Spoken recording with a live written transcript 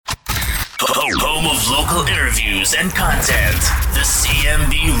Home of local interviews and content. The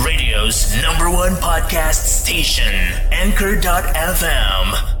CMB Radio's #1 podcast station.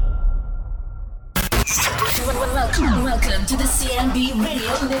 Anchor.fm. Welcome to the CMB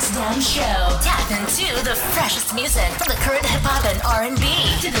Radio Mixdown Show. Tap into the freshest music from the current hip-hop and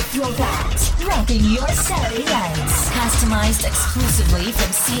R&B to the throwbacks, rocking your Saturday nights. Customized exclusively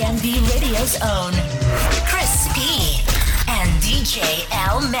from CMB Radio's own Chris P and DJ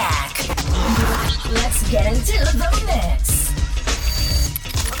L Mac. Let's get into the mix.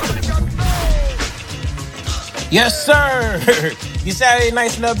 Yes, sir. Your Saturday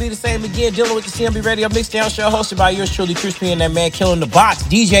nights will never be the same again. Dealing with the CMB Radio Mixdown Show, hosted by yours truly, Chris P, and that man killing the box,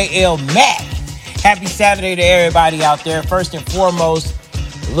 DJ L Mac. Happy Saturday to everybody out there. First and foremost,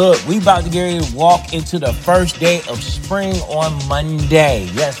 look, we about to get ready to walk into the first day of spring on Monday.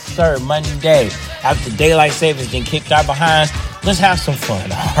 Yes, sir, Monday. After daylight savings been kicked out behind, let's have some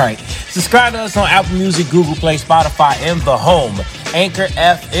fun. All right. Subscribe to us on Apple Music, Google Play, Spotify, and the home, Anchor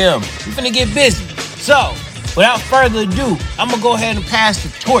FM. We're finna get busy. So, without further ado, I'm going to go ahead and pass the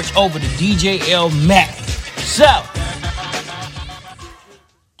torch over to DJ L Mac. So,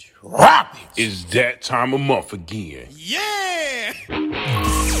 drop it. It's that time of month again. Yeah!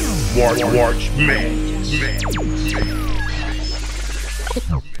 March Man.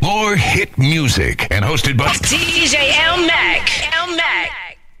 More hit music and hosted by DJ L Mac. L Mac.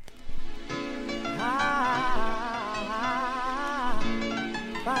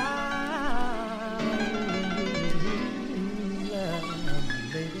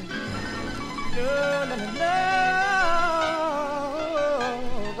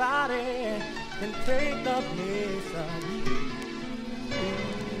 Nobody can take the place of you.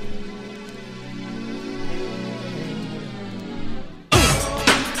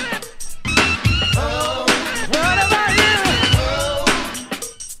 What about you?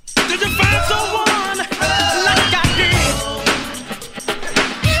 Did you find someone like I did?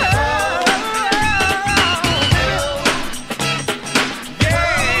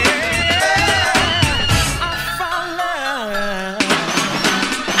 I found love.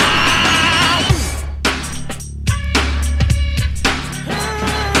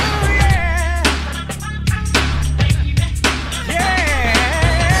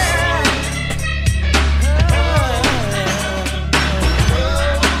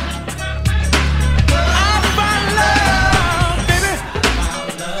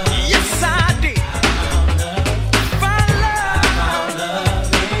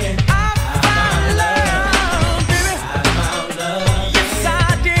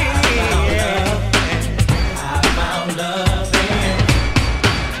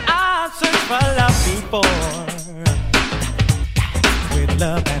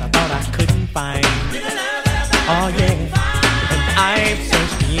 Love that I thought I couldn't find. Oh yeah, and I've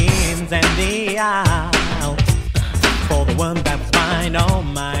searched the ins and the outs for the one that was mine, oh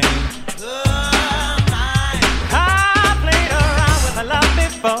mine. I played around with a love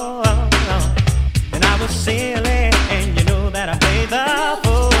before, and I was silly, and you know that I played the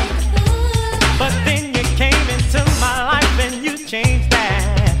fool. But then you came into my life and you changed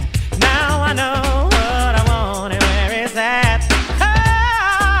that. Now I know what I want and where it's at.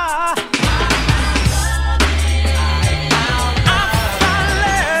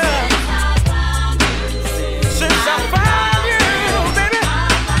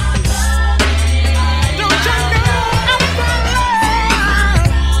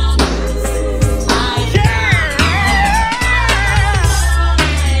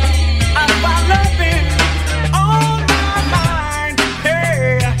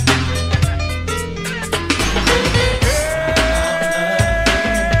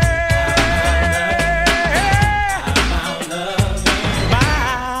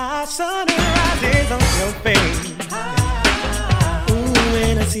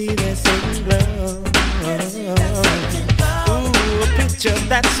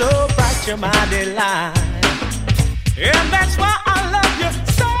 That's so bright, you're my delight. And that's why I love you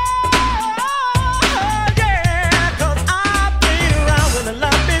so, yeah. 'Cause I played around with a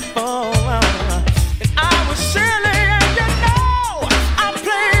love before, and I was silly, and you know I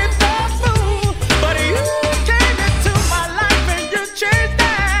played the fool. But you came into my life and you changed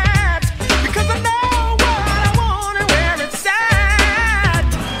that, because I know what I want and where it's at.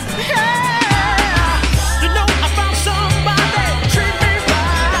 Yeah, you know I found somebody treat me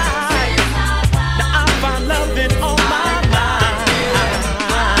right. Now I find loving on my mind.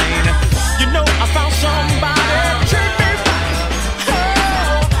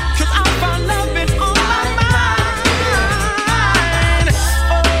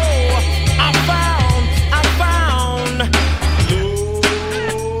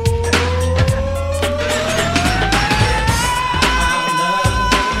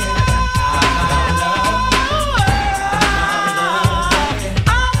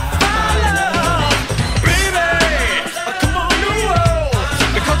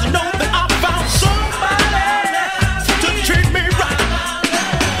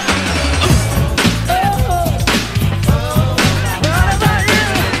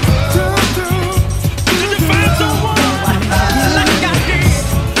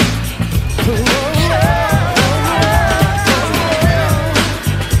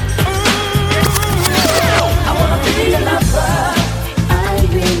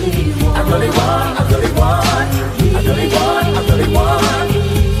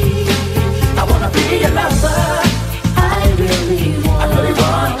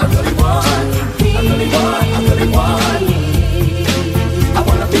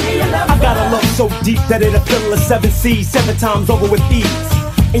 that it'll fill a 7 C's 7 times over with ease.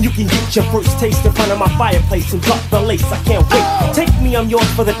 And you can get your first taste in front of my fireplace and drop the lace. I can't wait. Take me, I'm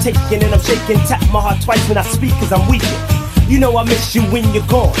yours for the taking, and I'm shaking. Tap my heart twice when I speak, cause I'm weaking. You know I miss you when you're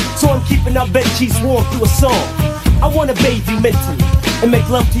gone, so I'm keeping our bed sheets warm through a song. I wanna bathe you mentally and make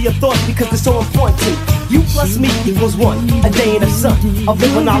love to your thoughts because it's so important to me. You plus me equals one, a day in the sun of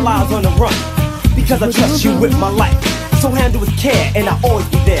living our lives on the run. Because I trust you with my life, so handle with care, and I'll always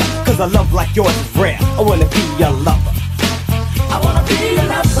be there. Cause a love like yours is rare. I wanna be your lover. I wanna be your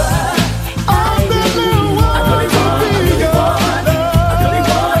lover. I really want. I really want. I really want. I really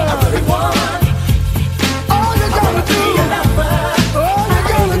want. I really want. All you gotta do. Your lover. All you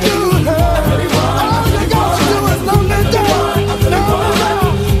gotta do. I really want. All you gotta do is love me down.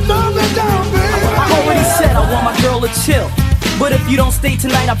 Love me down, baby. I already said I want my girl to chill. But if you don't stay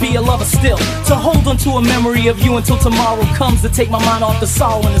tonight, I'll be your lover still. To hold on to a memory of you until tomorrow comes, to take my mind off the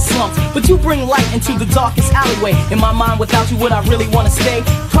sorrow and the slumps. But you bring light into the darkest alleyway. In my mind, without you, would I really want to stay?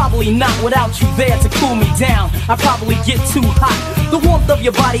 Probably not. Without you there to cool me down, I probably get too hot. The warmth of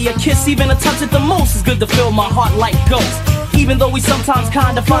your body, a kiss, even a touch at the most, is good to fill my heart like ghosts. Even though we sometimes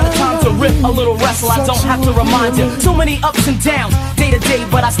kinda find a time to rip a little wrestle, I don't have to remind you. So many ups and downs, day to day,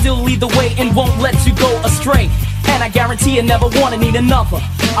 but I still lead the way and won't let you go astray. And I guarantee you never wanna need another.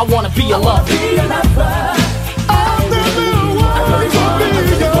 I wanna be your lover. I really want. I really want. I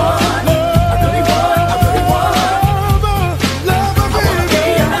really want. I really want. I really want. Lover,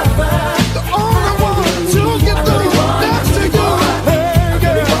 baby. The only one to get through next to you. Hey,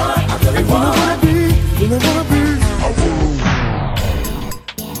 girl. I really want. I really wanna be.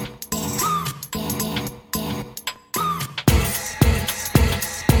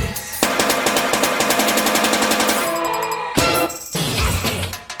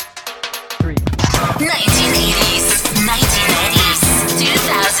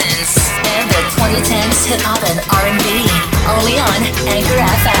 Hip-hop and R&B, only on Anchor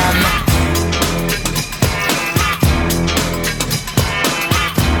FM.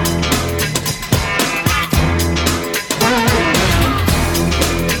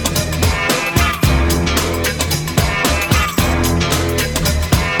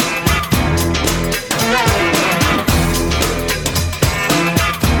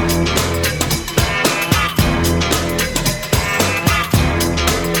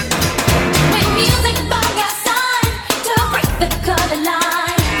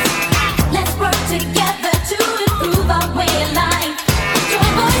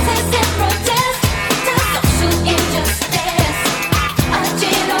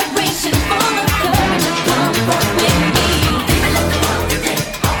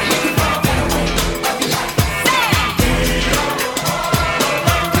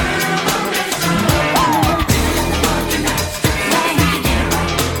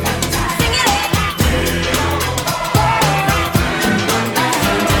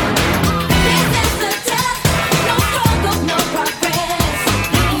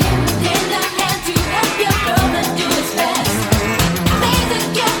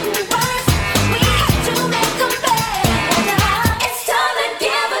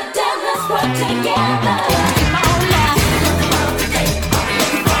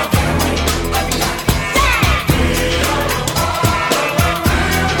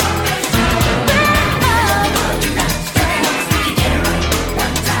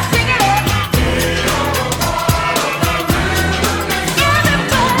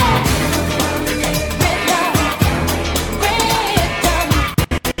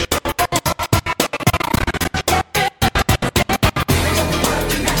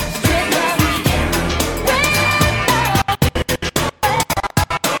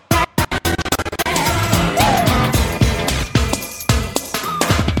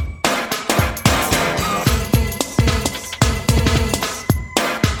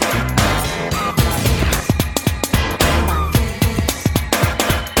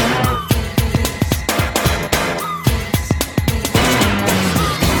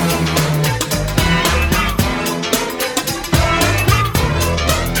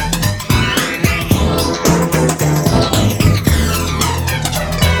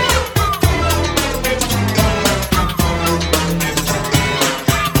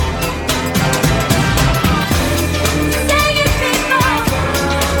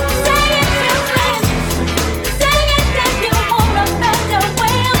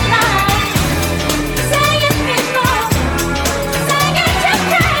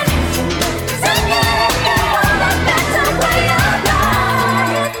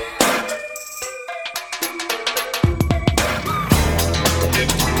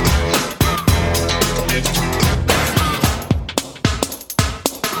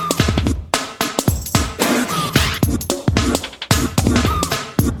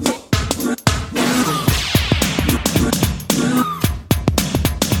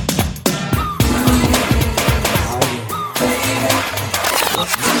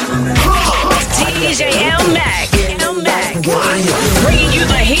 Bringing you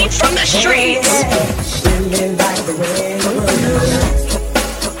the heat from the streets.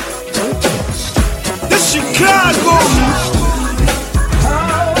 The Chicago.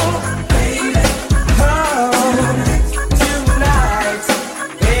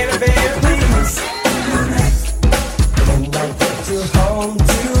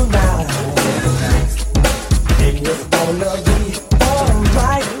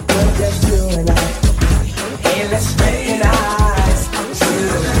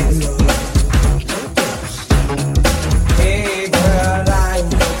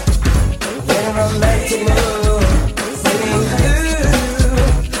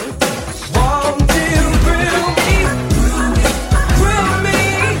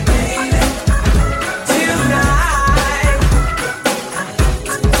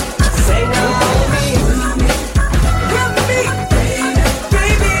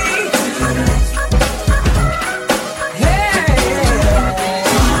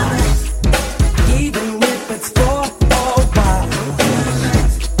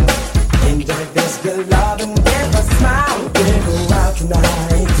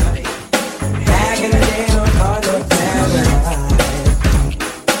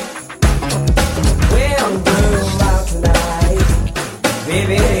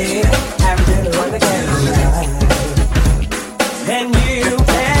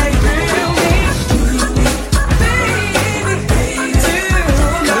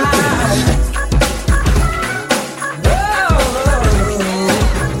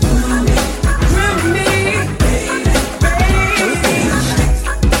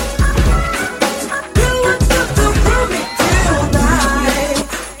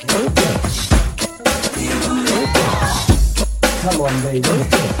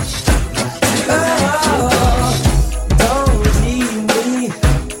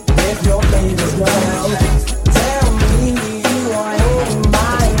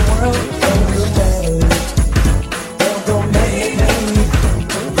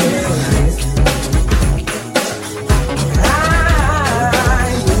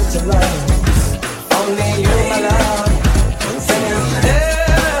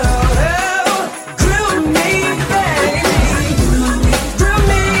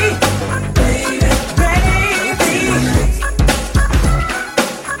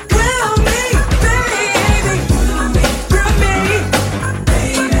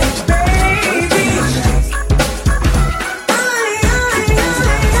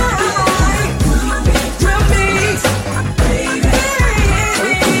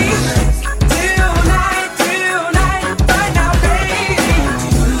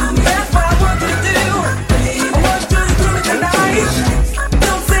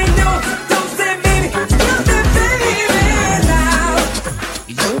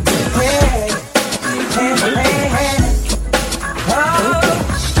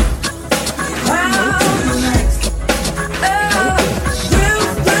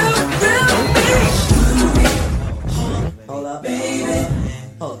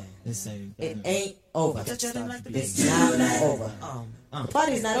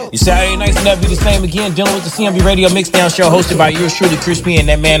 Your Saturday nights will never be the same again. Dealing with the CMB Radio Mixdown show hosted by yours truly, Crispy, and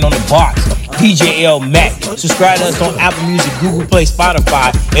that man on the box, DJ L Mac. Subscribe to us on Apple Music, Google Play,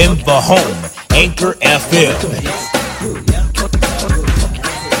 Spotify, and the home, Anchor FM.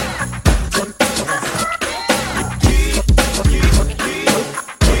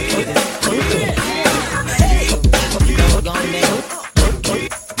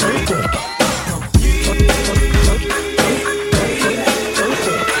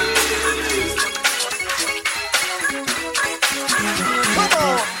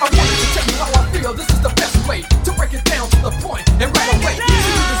 To break it down to the point and right away. You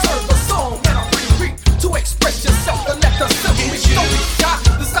deserve a song and a free beat to express yourself.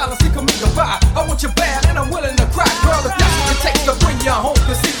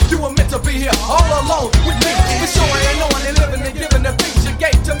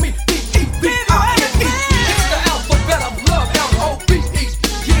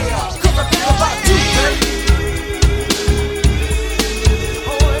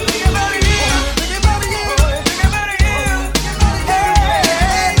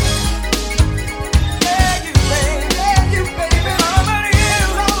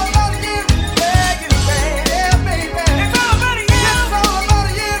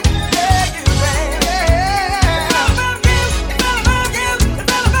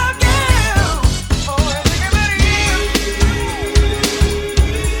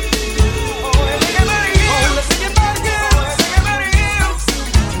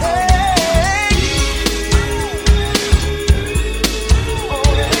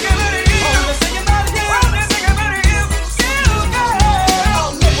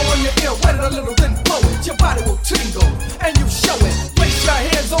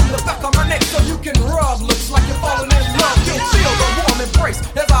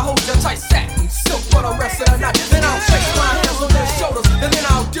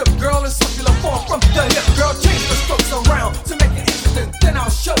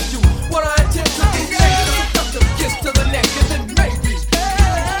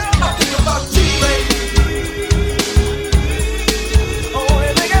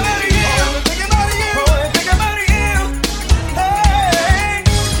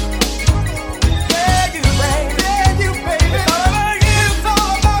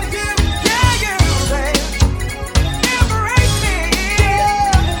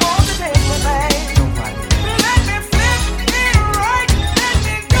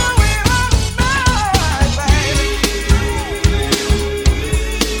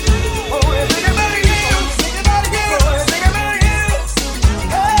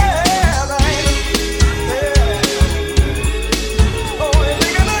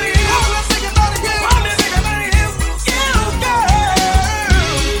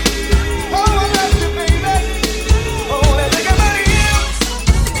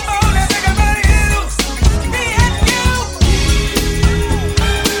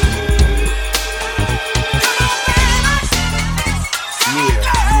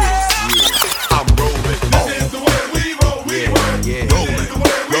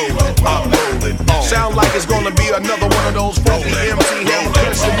 Sound like it's gonna be another one of those funky MC Hammer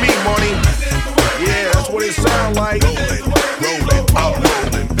cuts to me, money. Yeah, that's what it sound like. Rolling, I'm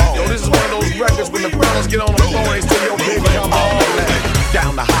rolling. Yo, this is one of those records when the fellas get on the phone and say, yo, baby, I'm all that.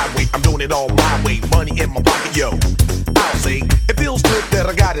 Down the highway, I'm doing it all my way. Money in my pocket, yo. I'll say, it feels good that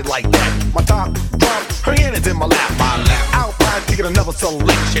I got it like that. My top drop, her hand is in my lap. Outside, picking another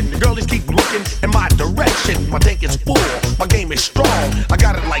selection. The girlies keep looking in my direction. My tank is full, my game is strong. I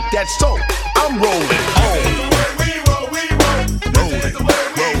got it like that, so I'm rolling on. Rolling, rolling,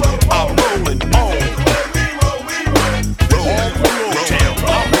 I'm rolling on. Rolling, roll-town,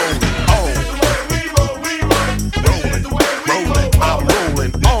 I'm rolling on. Rolling, rolling, I'm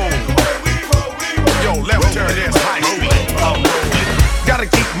rolling on. Yo, left turn, there's high speed. I'm rolling. Gotta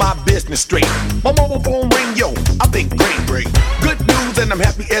keep my business straight. My mobile phone ring, yo, I think great. Good news and I'm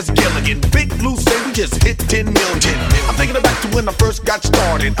happy as Gilligan. Big Blue say we just hit 10 million. I'm thinking back to when I first got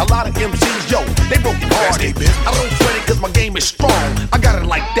started. A lot of MCs, yo, they broke hearted. I don't sweat it cause my game is strong. I got it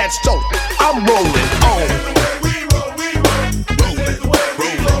like that, so I'm rolling on. Rolling,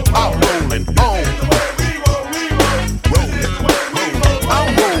 rolling, I'm rolling on. Rolling, rolling, I'm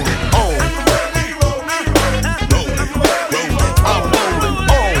rolling on. Rolling, rolling, I'm rolling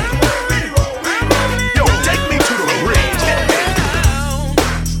on. Yo, take me to the bridge.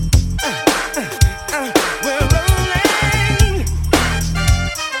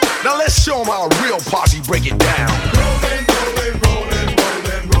 Now let's show them how a real posse break it down. Rolling, rolling, rolling,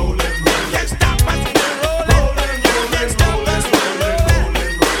 rolling, rolling. Can't stop us. Rolling, rolling, rolling,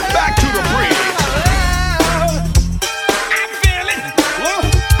 rolling. Back to the bridge. I'm feeling.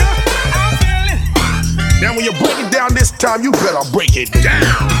 I'm feeling. Now when you break it down this time, you better break it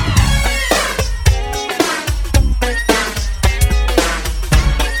down.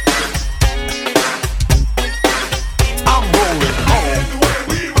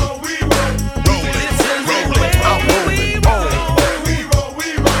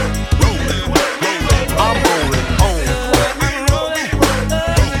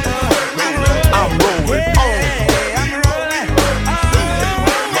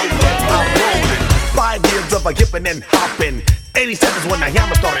 Hippin' and hoppin'. 87's when the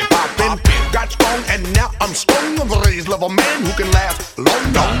hammer started poppin'. Got strong and now I'm strong. I'm a raised level man who can last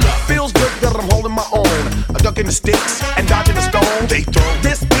long. Feels good that I'm holding my own. A ducking the sticks and dodging the stone. They throw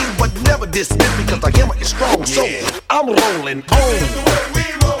this me but never dismiss because the hammer is strong. So I'm rolling on.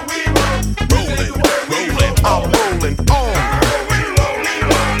 Rolling, rolling, I'm rolling on.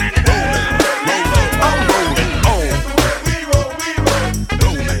 I'm rolling on.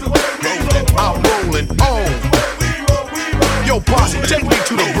 I'm rolling on. Yo, posse, take me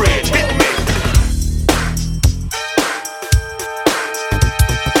to the bridge. Hit me.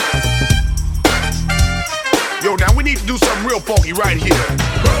 Yo, now we need to do something real funky right here.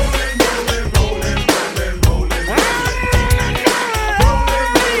 Rolling, rolling, rolling, rolling, rolling.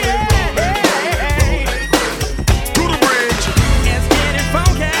 To the bridge. It's getting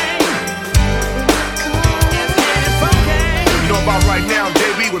funky. It's getting funky. You know about right now,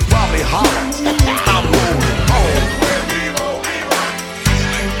 JB would probably holler. I'm rolling on.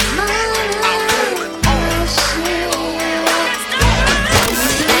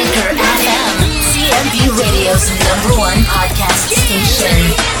 CMB Radio's #1 podcast station.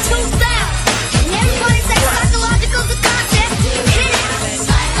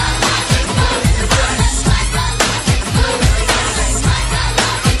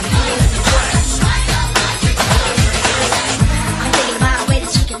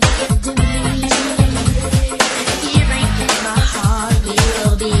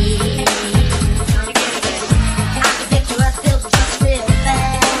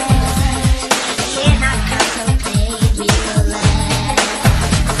 Can I contemplate real life?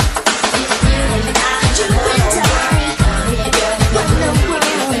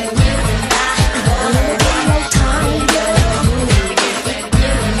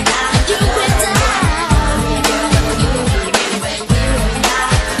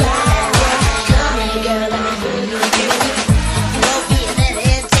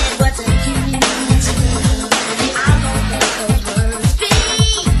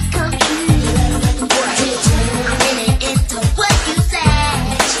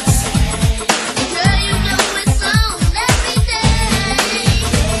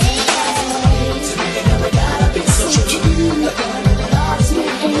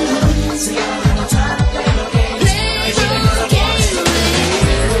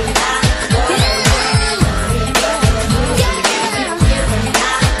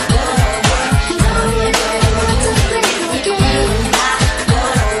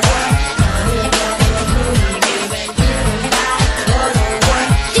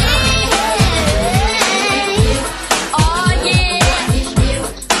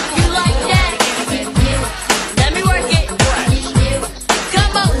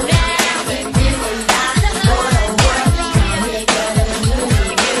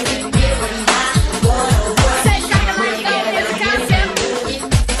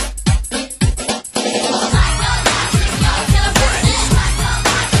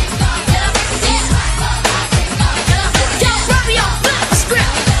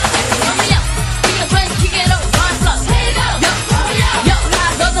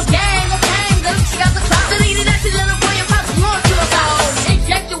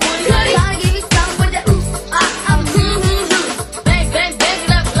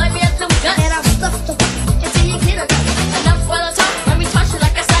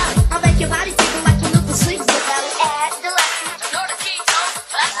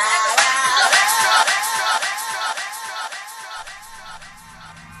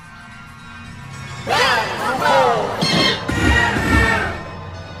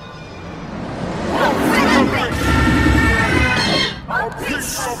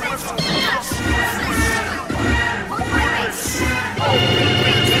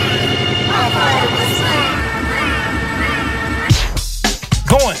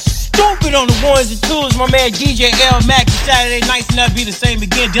 Going stupid on the ones and twos, my man DJ L Mac. Saturday nights and not be the same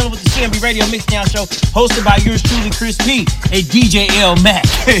again. Dealing with the CMB Radio Mixdown Show, hosted by yours truly, Chris P. and DJ L Mac.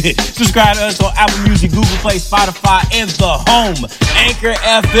 Subscribe to us on Apple Music, Google Play, Spotify, and the home Anchor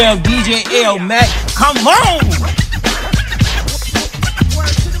FM. DJ L Mac, come on!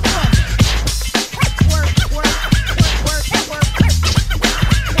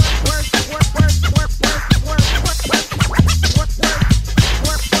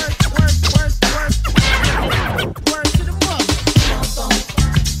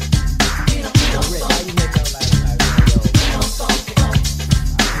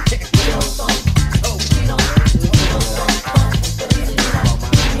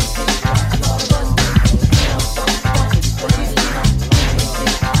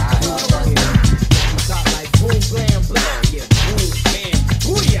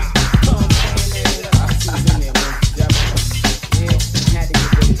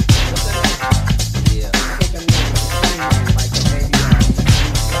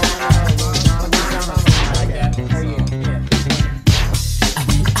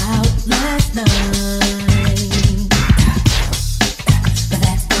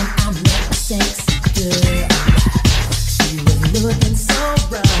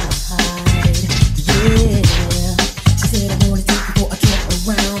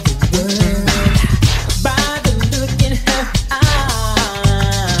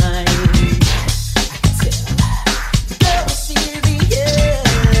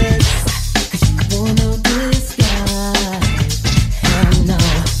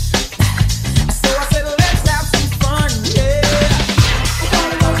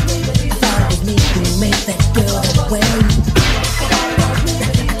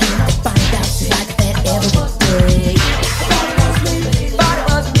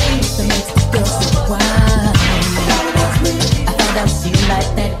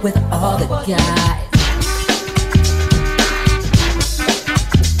 With all the guys.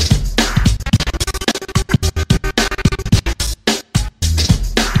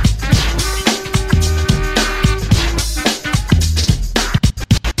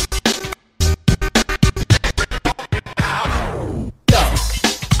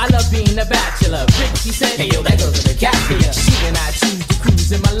 I love being a bachelor. Ricky said, hey yo, that goes to the cat here. She and I choose to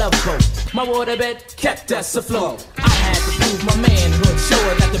cruise in my love boat. My waterbed kept us afloat. I had to prove my manhood, show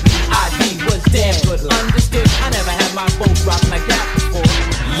her that the B.I.B. was damn good. Understood, I never had my boat rock like that before.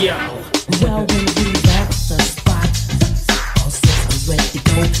 Yo. Well, when we left the spot, all systems ready to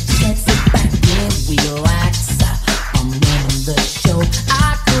go. Let's sit back and relax. I'm running the show.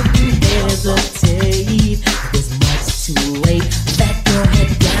 I couldn't hesitate. It was much too late. That girl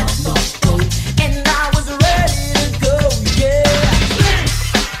had got me straight, and I was ready to go. Yeah.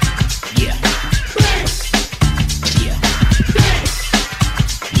 Yeah. Yeah.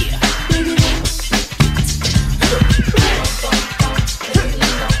 Yeah.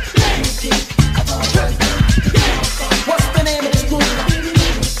 What's the name of this group?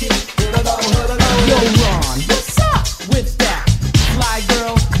 Yo, Ron, what's up with that? Fly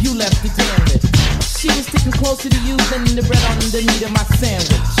girl, you left the gambit. She was sticking closer to you than the bread on the meat of my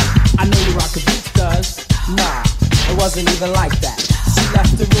sandwich. I know you rock the beach, cuz. Nah, it wasn't even like that. She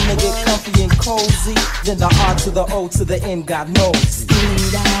left the room to get comfy and cozy. Then the R to the O to the N, God knows.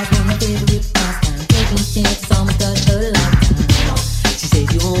 Sweet eyes were my favorite pastime. Taking chances almost got her lifetime. She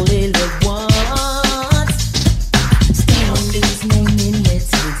said you only live once. Stay on this name in your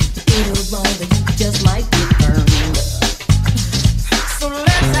tears. If you get it wrong, then you just might get burned. So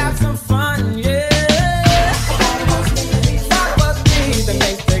let's have some fun, yeah. That was me that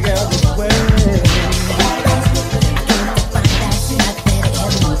makes the girls away.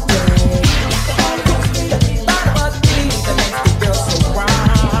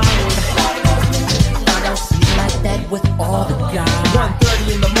 With all the guys.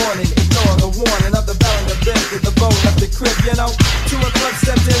 1:30 in the morning, ignoring the warning of the bell in the bed with the boat of the crib, you know. To a club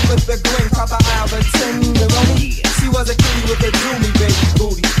stepped in with the grin, caught the eye of a tenderoni. She was a kitty with a doomy baby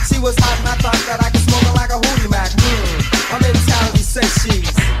booty. She was hot and I thought that I could smoke her like a hootie mac. My mentality says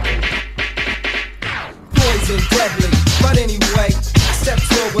she's poison, deadly. But anyway, I stepped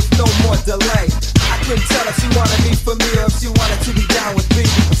to her with no more delay. I couldn't tell if she wanted me for me or if she wanted to be down with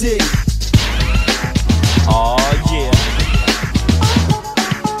BBD. Oh yeah.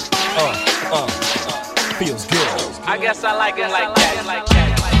 Feels good. I guess I like it like that.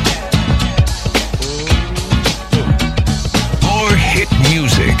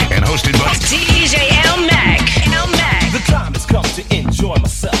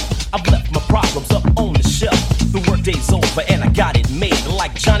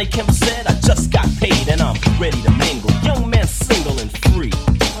 Johnny Kemp said, I just got paid and I'm ready to mingle. Young man single and free,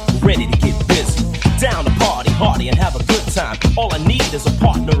 ready to get busy. Down to party, hardy, and have a good time. All I need is a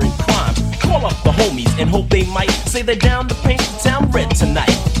partner in crime. Call up the homies and hope they might say they're down to paint the town red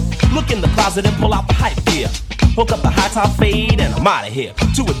tonight. Look in the closet and pull out the hype gear. Hook up the high top fade and I'm out of here.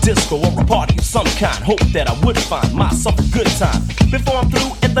 To a disco or a party of some kind. Hope that I would find myself a good time. Before I'm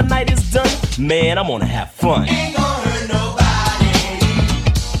through and the night is done, man, I'm gonna have fun. Ain't gonna hurt nobody.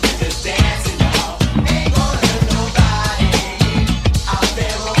 We're just dancing, y'all. Ain't gonna hurt nobody. Out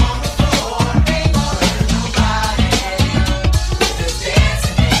there on the floor. Ain't gonna hurt nobody. We're just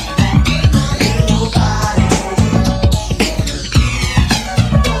dancing, ain't gonna hurt nobody.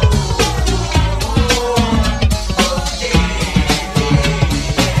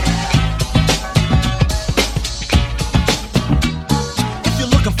 If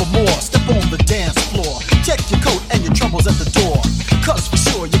you're looking for more, step on the dance floor. Check your coat and your troubles at the door. Cause for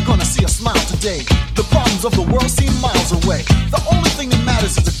sure you're gonna see a smile today. The problems of the world seem miles away. The only thing that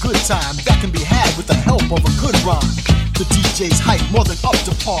matters is a good time that can be had with the help of a good rhyme. The DJ's hype more than up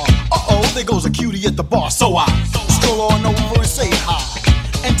to par. Uh-oh, there goes a cutie at the bar. So I stroll on over and say hi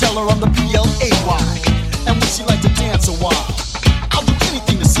and tell her I'm the PLAY. And would she like to dance a while? I'll do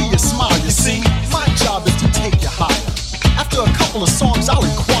anything to see you smile, you see. My job is to take you higher. After a couple of songs, I'll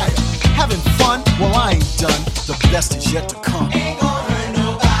inquire. Having fun? Well, I ain't done. The best is yet to come. Ain't gonna hurt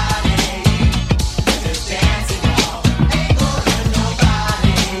nobody. We're just dancing, y'all. Ain't gonna hurt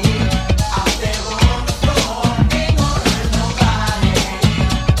nobody. Out there on the floor. Ain't gonna hurt nobody.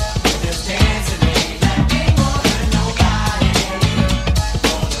 We're just dancing, baby. Ain't gonna hurt nobody.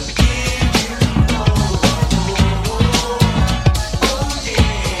 Gonna give you love. Oh, yeah,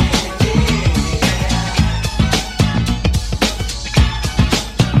 yeah.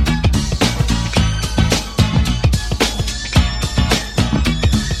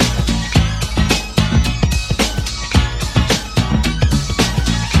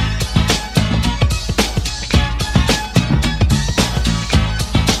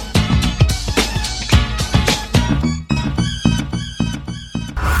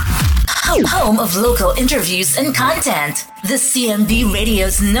 Home of local interviews and content. The CMB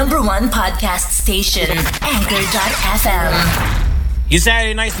Radio's #1 podcast station. Anchor.fm. Your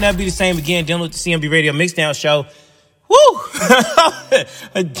Saturday nights never be the same again. Dealing with the CMB Radio Mixdown show. Woo!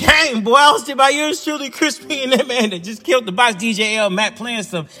 Dang, boy, I was thinking about yours truly, Crispy, and that man that just killed the box. DJ L. Matt playing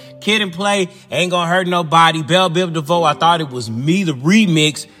some Kid and Play. Ain't gonna hurt nobody. Bell Biv DeVoe, I thought it was me, the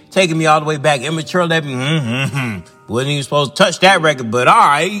remix, taking me all the way back. Immature Living, wasn't even supposed to touch that record, but all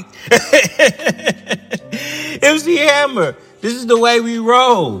right. MC Hammer, this is the way we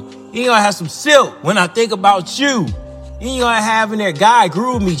roll. You gonna have some silk when I think about you. You gonna have in there Guy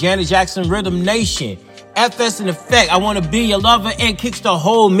Groove Me, Janet Jackson, Rhythm Nation, FS in Effect, I Wanna Be Your Lover, and kicks the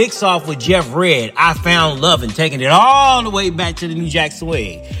whole mix off with Jeff Redd, I Found Love, and taking it all the way back to the New Jack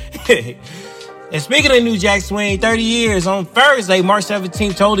Swing. And speaking of New Jack Swing, 30 years on Thursday, March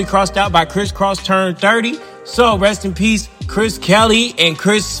 17th, totally crossed out by Chris Cross turned 30. So rest in peace, Chris Kelly and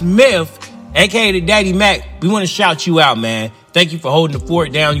Chris Smith, aka the Daddy Mac. We want to shout you out, man. Thank you for holding the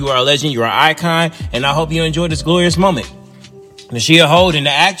fort down. You are a legend. You are an icon. And I hope you enjoy this glorious moment. Nashia Holden, the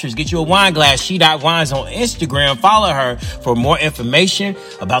actress, get you a wine glass. She.wines on Instagram. Follow her for more information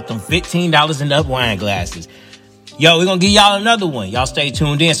about them $15 and up wine glasses. Yo, we're going to give y'all another one. Y'all stay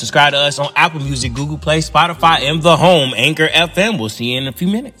tuned in. Subscribe to us on Apple Music, Google Play, Spotify, and The Home, Anchor FM. We'll see you in a few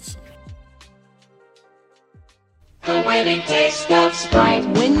minutes. The winning taste of Sprite.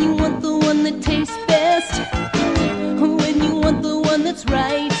 When you want the one that tastes best, when you want the one that's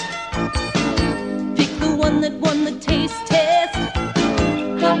right, pick the one that won the taste test.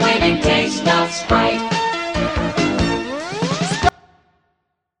 The winning taste of Sprite.